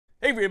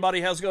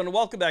everybody, how's it going?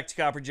 Welcome back to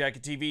Copper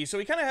Jacket TV. So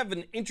we kind of have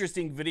an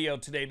interesting video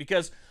today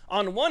because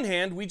on one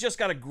hand, we just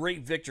got a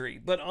great victory,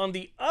 but on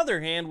the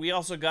other hand, we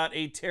also got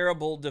a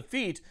terrible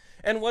defeat.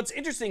 And what's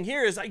interesting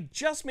here is I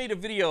just made a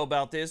video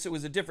about this. It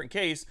was a different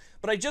case,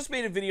 but I just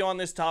made a video on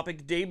this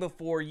topic day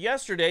before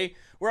yesterday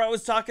where I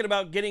was talking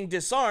about getting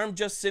disarmed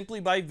just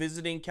simply by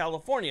visiting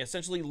California,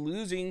 essentially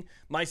losing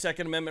my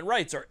Second Amendment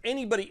rights, or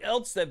anybody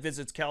else that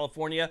visits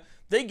California,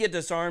 they get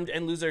disarmed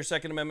and lose their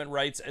Second Amendment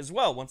rights as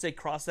well once they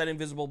cross that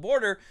invisible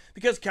border,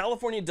 because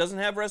California doesn't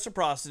have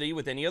reciprocity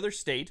with any other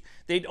state.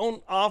 They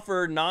don't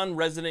offer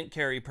non-resident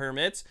carry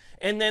permits.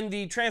 And then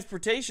the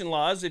transportation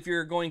laws, if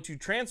you're going to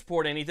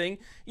transport anything,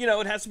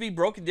 it has to be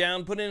broken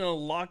down, put in a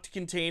locked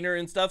container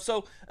and stuff.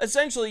 So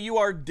essentially you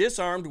are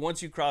disarmed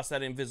once you cross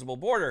that invisible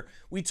border.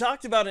 We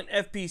talked about an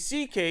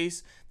FPC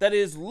case that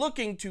is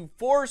looking to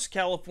force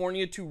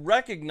California to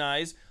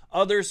recognize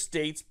other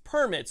states'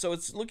 permits. So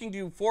it's looking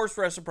to force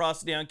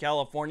reciprocity on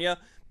California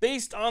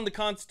based on the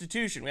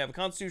Constitution. We have a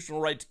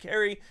constitutional right to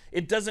carry.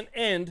 It doesn't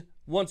end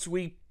once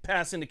we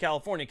pass into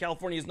California.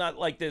 California is not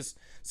like this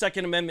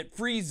Second Amendment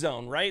free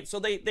zone, right? So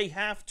they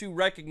have to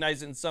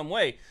recognize it in some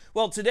way.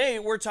 Well, today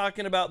we're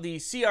talking about the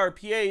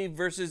CRPA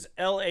versus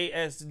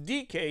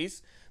LASD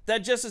case that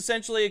just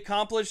essentially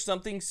accomplished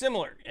something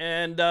similar.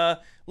 And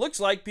looks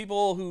like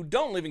people who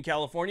don't live in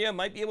California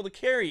might be able to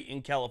carry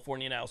in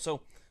California now.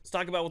 So let's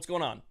talk about what's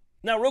going on.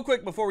 Now, real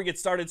quick before we get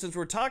started, since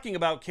we're talking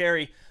about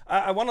carry,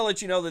 I want to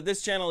let you know that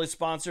this channel is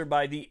sponsored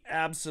by the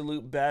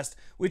absolute best,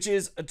 which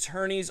is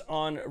Attorneys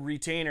on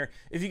Retainer.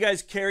 If you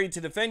guys carry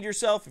to defend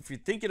yourself, if you're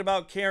thinking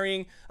about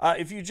carrying,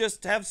 if you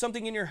just have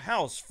something in your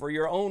house for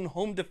your own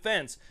home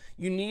defense,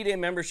 you need a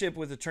membership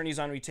with Attorneys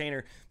on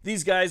Retainer.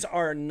 These guys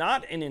are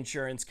not an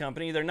insurance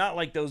company. They're not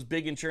like those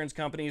big insurance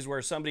companies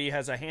where somebody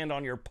has a hand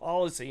on your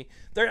policy.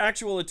 They're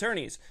actual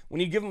attorneys.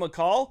 When you give them a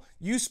call,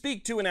 you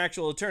speak to an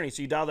actual attorney.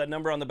 So you dial that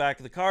number on the back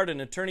of the card,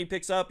 an attorney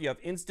picks up, you have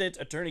instant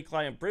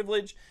attorney-client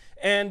privilege,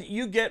 and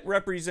you get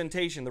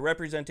representation, the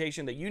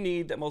representation that you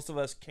need that most of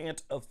us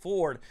can't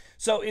afford.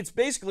 So it's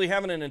basically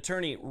having an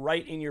attorney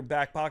right in your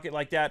back pocket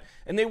like that,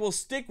 and they will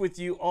stick with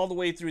you all the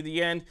way through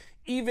the end,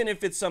 even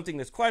if it's something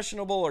that's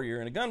questionable or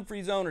you're in a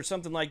gun-free zone or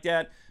something like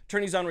that.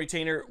 Attorneys on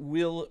Retainer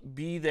will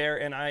be there,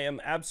 and I am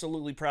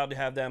absolutely proud to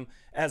have them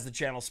as the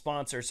channel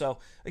sponsor. So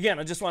again,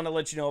 I just wanted to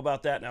let you know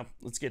about that. Now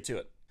let's get to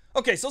it.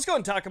 Okay, so let's go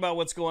and talk about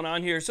what's going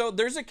on here. So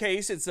there's a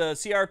case, it's a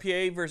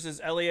CRPA versus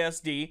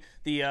LASD,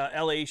 the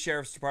LA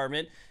Sheriff's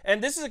Department.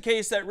 And this is a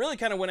case that really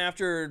kind of went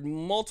after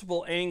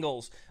multiple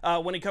angles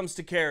when it comes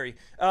to carry.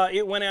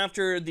 It went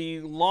after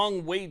the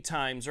long wait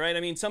times, right? I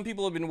mean, some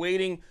people have been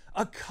waiting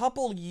a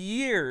couple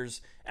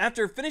years.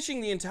 After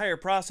finishing the entire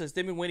process,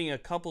 they've been waiting a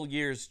couple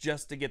years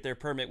just to get their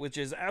permit, which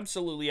is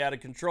absolutely out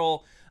of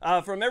control.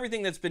 From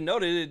everything that's been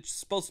noted, it's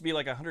supposed to be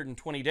like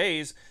 120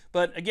 days.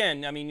 But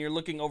again, I mean, you're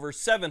looking over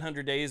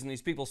 700 days, and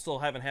these people still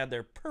haven't had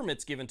their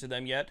permits given to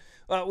them yet,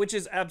 which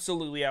is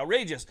absolutely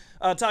outrageous.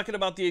 Talking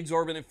about the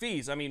exorbitant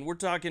fees, I mean, we're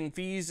talking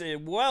fees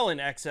well in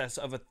excess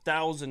of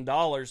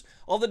 $1,000.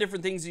 All the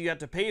different things you have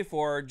to pay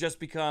for just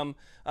become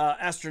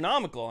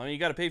astronomical. I mean, you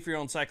got to pay for your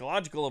own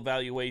psychological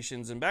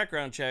evaluations and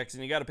background checks,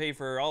 and you got to pay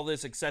for all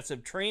this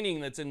excessive training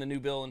that's in the new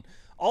bill and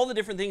all the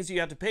different things you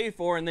have to pay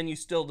for, and then you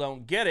still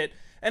don't get it.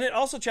 And it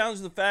also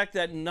challenges the fact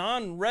that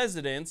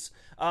non-residents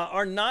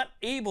are not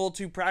able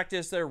to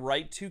practice their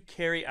right to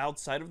carry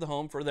outside of the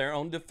home for their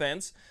own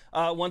defense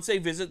once they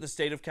visit the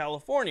state of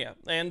California.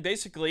 And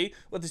basically,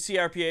 what the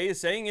CRPA is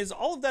saying is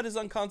all of that is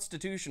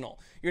unconstitutional.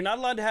 You're not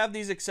allowed to have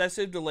these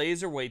excessive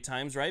delays or wait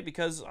times, right?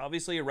 Because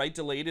obviously a right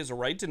delayed is a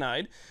right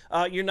denied.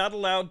 You're not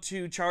allowed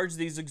to charge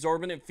these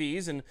exorbitant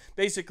fees and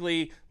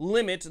basically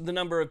limit the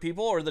number of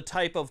people or the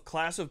type of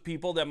class of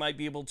people that might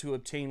be able to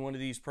obtain one of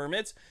these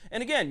permits.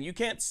 And again, you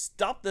can't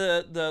stop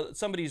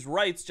somebody's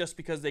rights just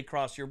because they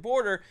cross your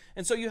border.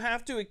 And so you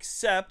have to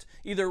accept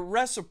either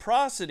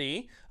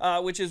reciprocity,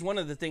 which is one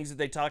of the things that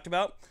they talked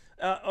about,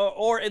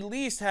 or at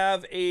least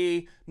have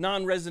a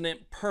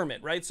non-resident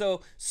permit, right?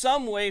 So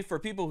some way for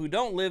people who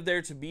don't live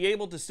there to be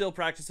able to still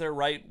practice their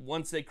right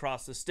once they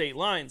cross the state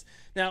lines.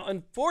 Now,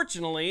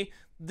 unfortunately,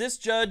 this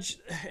judge,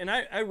 and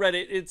I read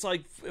it, it's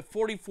like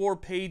 44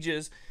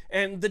 pages,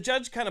 and the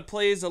judge kind of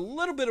plays a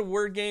little bit of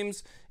word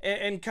games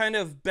and kind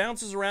of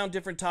bounces around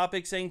different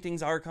topics, saying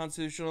things are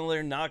constitutional,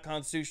 they're not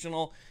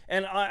constitutional.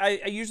 And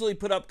I usually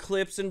put up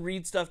clips and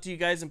read stuff to you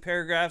guys in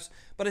paragraphs,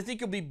 but I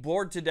think you'll be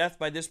bored to death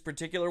by this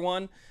particular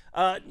one.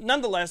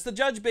 Nonetheless, the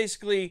judge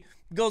basically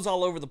goes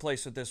all over the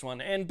place with this one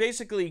and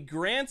basically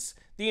grants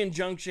the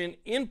injunction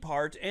in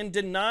part and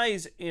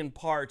denies in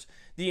part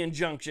the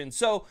injunction.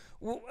 So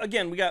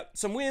again, we got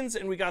some wins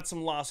and we got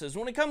some losses.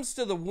 When it comes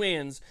to the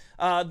wins,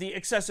 the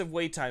excessive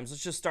wait times,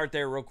 let's just start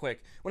there real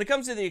quick. When it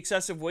comes to the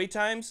excessive wait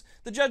times,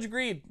 the judge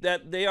agreed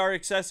that they are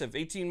excessive.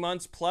 18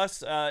 months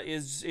plus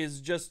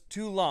is just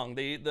too long.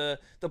 The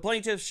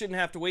plaintiffs shouldn't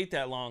have to wait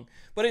that long.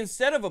 But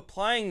instead of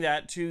applying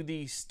that to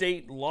the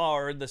state law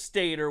or the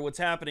state or what's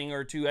happening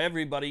or to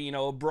everybody,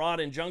 a broad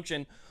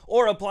injunction,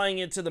 or applying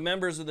it to the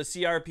members of the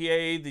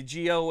CRPA, the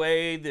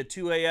GOA, the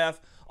 2AF,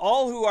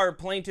 all who are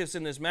plaintiffs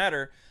in this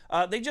matter,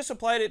 they just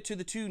applied it to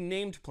the 2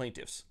 named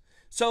plaintiffs.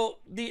 So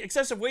the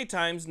excessive wait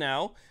times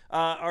now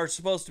are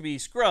supposed to be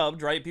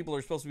scrubbed, right? People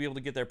are supposed to be able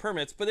to get their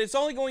permits, but it's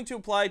only going to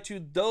apply to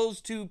those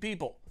 2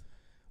 people,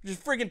 which is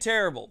freaking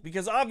terrible,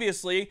 because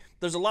obviously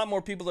there's a lot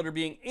more people that are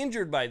being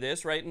injured by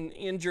this, right? And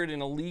injured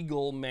in a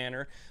legal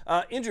manner,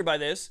 injured by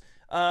this.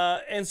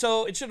 And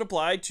so it should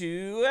apply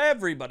to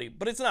everybody,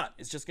 but it's not.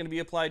 It's just going to be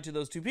applied to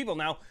those 2 people.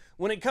 Now,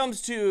 when it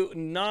comes to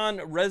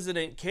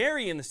non-resident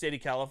carry in the state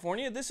of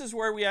California, this is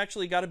where we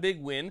actually got a big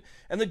win.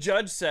 And the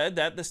judge said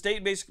that the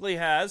state basically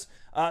has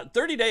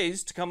 30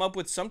 days to come up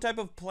with some type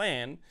of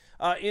plan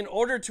in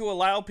order to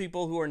allow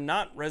people who are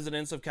not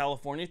residents of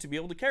California to be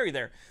able to carry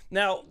there.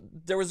 Now,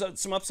 there was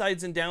some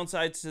upsides and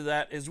downsides to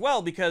that as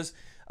well, because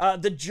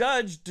the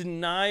judge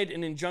denied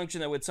an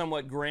injunction that would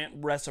somewhat grant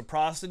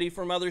reciprocity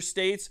from other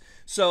states.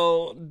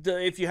 So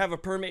if you have a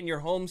permit in your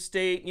home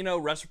state, you know,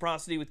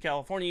 reciprocity with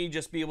California, you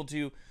just be able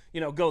to, you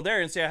know, go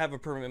there and say, I have a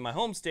permit in my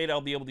home state, I'll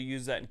be able to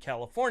use that in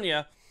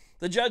California.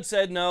 The judge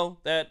said no,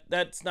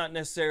 that's not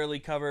necessarily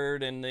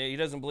covered, and he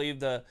doesn't believe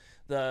the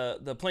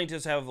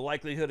plaintiffs have a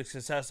likelihood of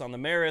success on the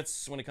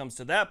merits when it comes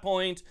to that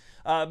point,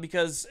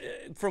 because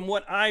from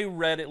what I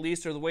read, at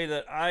least, or the way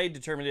that I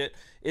determined it,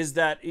 is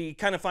that he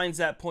kind of finds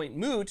that point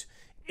moot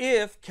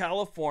if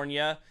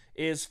California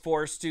is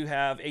forced to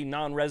have a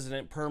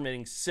non-resident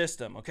permitting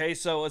system. Okay,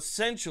 so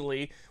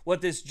essentially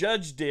what this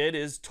judge did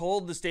is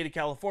told the state of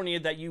California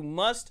that you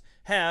must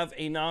have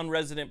a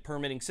non-resident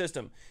permitting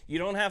system. You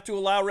don't have to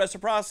allow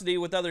reciprocity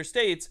with other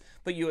states,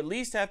 but you at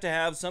least have to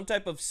have some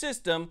type of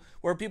system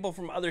where people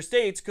from other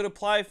states could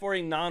apply for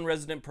a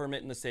non-resident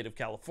permit in the state of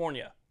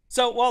California.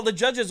 So while the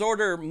judge's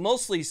order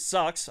mostly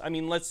sucks, I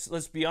mean,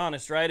 let's be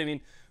honest, right? I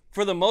mean,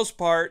 for the most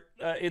part,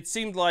 it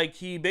seemed like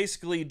he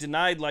basically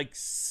denied like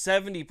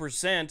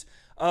 70%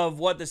 of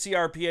what the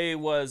CRPA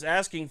was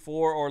asking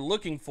for or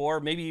looking for,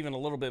 maybe even a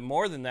little bit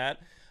more than that.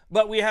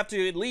 But we have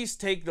to at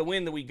least take the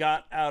win that we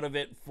got out of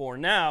it for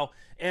now.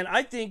 And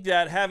I think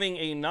that having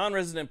a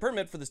non-resident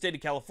permit for the state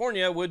of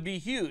California would be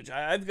huge.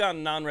 I've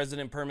gotten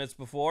non-resident permits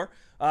before.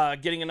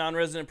 Getting a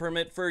non-resident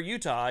permit for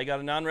Utah. I got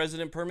a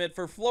non-resident permit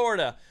for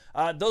Florida.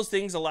 Those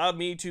things allowed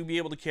me to be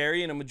able to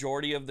carry in a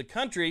majority of the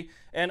country.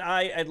 And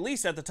I, at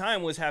least at the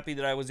time, was happy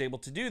that I was able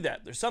to do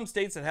that. There's some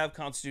states that have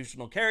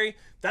constitutional carry.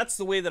 That's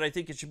the way that I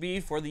think it should be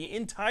for the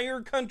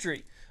entire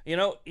country. You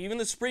know, even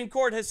the Supreme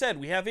Court has said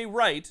we have a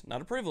right,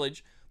 not a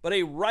privilege, but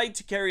a right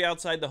to carry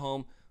outside the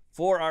home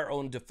for our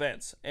own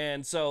defense.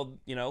 And so,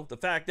 you know, the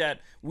fact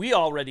that we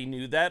already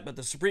knew that, but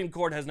the Supreme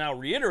Court has now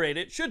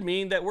reiterated it, should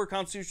mean that we're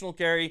constitutional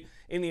carry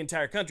in the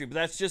entire country. But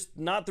that's just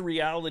not the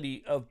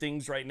reality of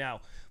things right now.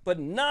 But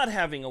not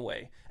having a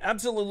way,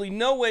 absolutely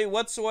no way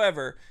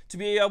whatsoever to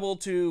be able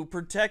to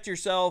protect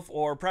yourself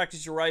or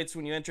practice your rights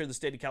when you enter the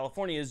state of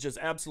California is just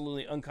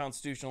absolutely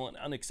unconstitutional and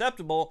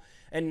unacceptable.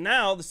 And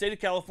now the state of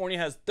California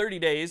has 30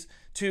 days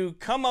to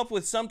come up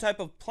with some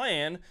type of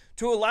plan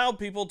to allow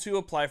people to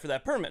apply for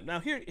that permit. Now,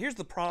 here's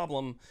the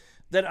problem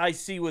that I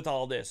see with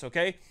all this,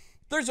 okay?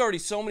 There's already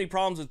so many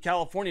problems with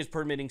California's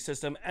permitting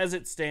system as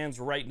it stands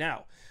right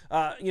now.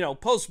 You know,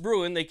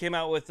 post-Bruin, they came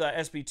out with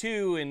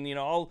SB2 and, you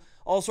know,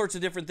 all sorts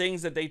of different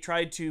things that they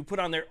tried to put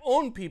on their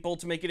own people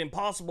to make it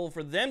impossible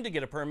for them to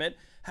get a permit.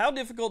 How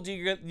difficult do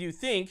you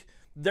think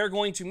they're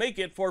going to make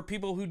it for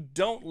people who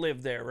don't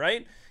live there,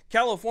 right?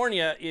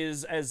 California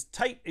is as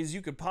tight as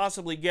you could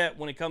possibly get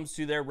when it comes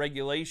to their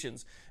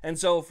regulations. And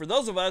so for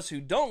those of us who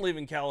don't live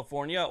in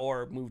California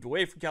or moved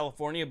away from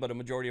California, but a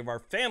majority of our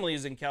family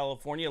is in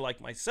California,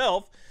 like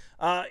myself,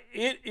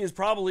 it is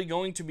probably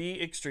going to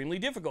be extremely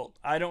difficult.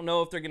 I don't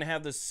know if they're going to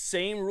have the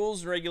same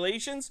rules and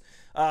regulations,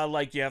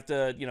 like you have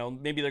to, you know,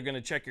 maybe they're going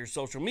to check your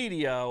social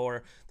media,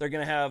 or they're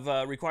going to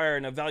have require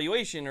an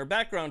evaluation or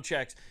background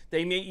checks.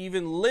 They may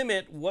even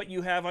limit what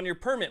you have on your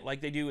permit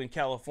like they do in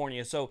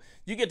California. So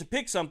you get to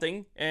pick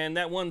something, and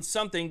that one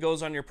something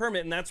goes on your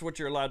permit, and that's what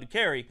you're allowed to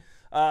carry.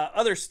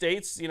 Other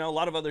states, you know, a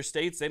lot of other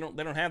states, they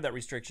don't have that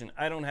restriction.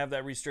 I don't have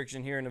that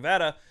restriction here in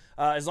Nevada.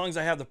 As long as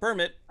I have the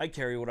permit, I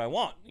carry what I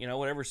want. You know,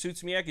 whatever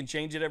suits me, I can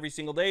change it every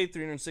single day,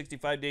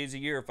 365 days a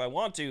year if I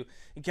want to.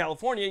 In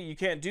California, you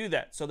can't do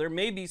that. So there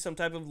may be some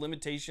type of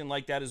limitation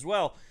like that as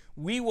well.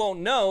 We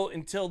won't know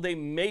until they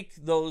make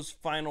those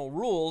final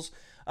rules.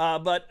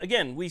 But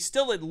again, we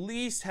still at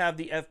least have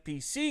the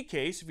FPC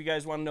case. If you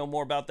guys want to know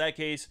more about that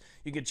case,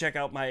 you can check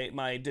out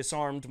my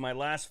Disarmed, my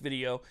last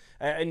video.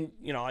 And,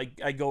 you know,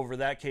 I go over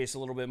that case a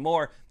little bit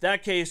more.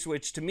 That case,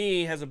 which to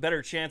me has a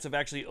better chance of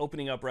actually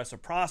opening up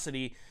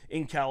reciprocity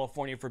in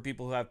California for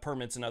people who have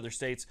permits in other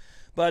states.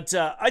 But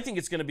I think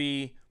it's going to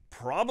be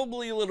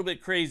probably a little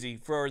bit crazy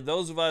for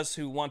those of us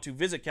who want to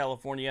visit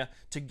California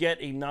to get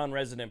a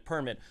non-resident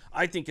permit.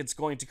 I think it's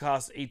going to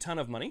cost a ton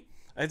of money.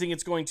 I think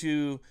it's going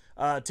to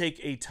take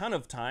a ton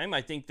of time.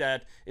 I think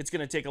that it's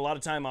going to take a lot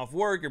of time off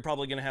work. You're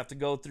probably going to have to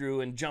go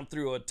through and jump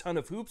through a ton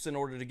of hoops in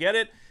order to get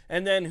it.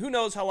 And then who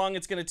knows how long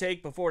it's going to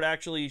take before it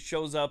actually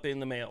shows up in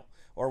the mail.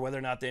 or whether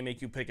or not they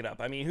make you pick it up.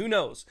 I mean, who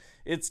knows?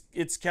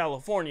 It's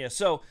California.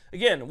 So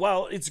again,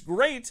 while it's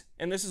great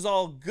and this is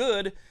all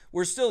good,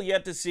 we're still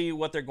yet to see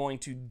what they're going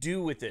to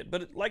do with it.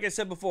 But like I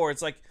said before,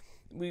 it's like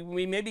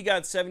we maybe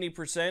got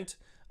 70%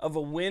 of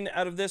a win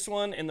out of this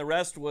one, and the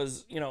rest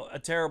was, a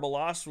terrible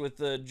loss, with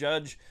the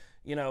judge,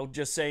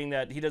 just saying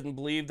that he doesn't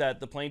believe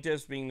that the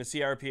plaintiffs, being the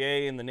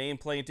CRPA and the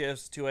named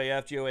plaintiffs,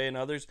 2AF, GOA, and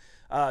others,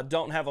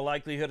 don't have a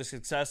likelihood of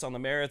success on the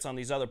merits on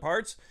these other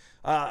parts.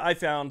 I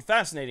found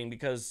fascinating,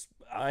 because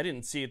I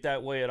didn't see it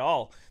that way at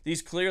all.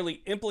 These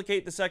clearly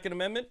implicate the Second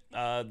Amendment.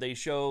 They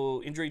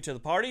show injury to the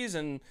parties,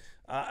 and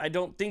I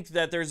don't think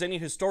that there's any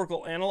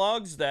historical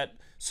analogs that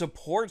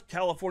support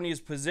California's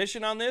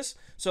position on this.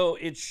 So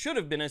it should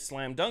have been a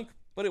slam dunk,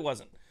 but it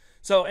wasn't.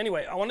 So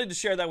anyway, I wanted to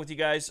share that with you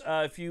guys.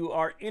 If you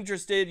are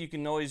interested, you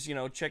can always,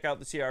 check out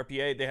the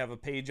CRPA. They have a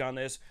page on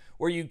this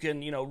where you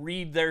can,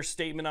 read their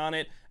statement on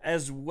it,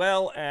 as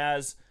well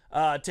as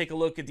take a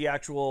look at the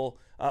actual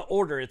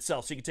order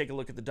itself. So you can take a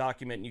look at the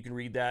document and you can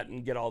read that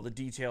and get all the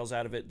details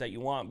out of it that you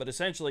want. But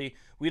essentially,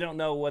 we don't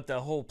know what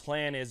the whole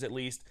plan is, at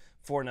least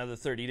for another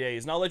 30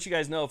 days. And I'll let you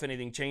guys know if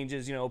anything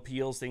changes,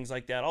 appeals, things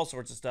like that. All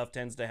sorts of stuff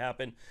tends to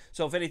happen.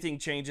 So if anything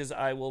changes,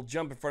 I will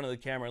jump in front of the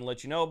camera and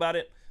let you know about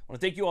it. I want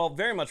to thank you all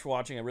very much for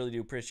watching. I really do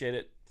appreciate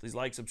it. Please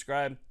like,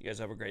 subscribe. You guys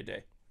have a great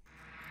day.